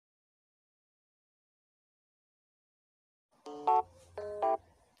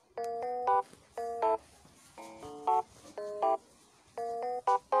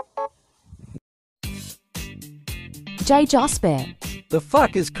J. Jasper. The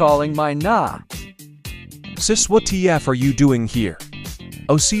fuck is calling my nah? Sis, what TF are you doing here?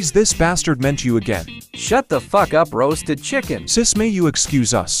 Oh, sees this bastard meant you again. Shut the fuck up, roasted chicken. Sis, may you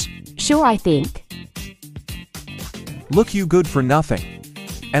excuse us? Sure, I think. Look, you good for nothing.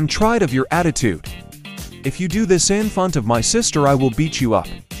 Am tried of your attitude. If you do this in front of my sister, I will beat you up.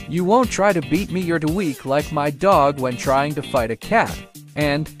 You won't try to beat me, you're too weak like my dog when trying to fight a cat.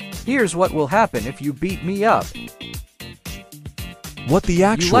 And here's what will happen if you beat me up. What the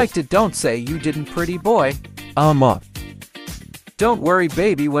actual? You liked it, don't say you didn't, pretty boy. Up. Don't worry,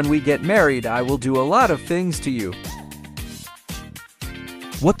 baby, when we get married, I will do a lot of things to you.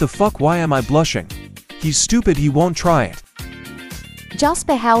 What the fuck, why am I blushing? He's stupid, he won't try it.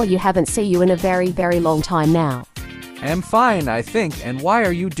 Jasper, how are you? Haven't seen you in a very, very long time now. I'm fine, I think, and why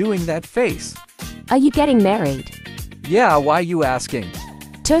are you doing that face? Are you getting married? Yeah, why you asking?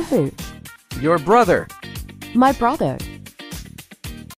 To who? Your brother. My brother.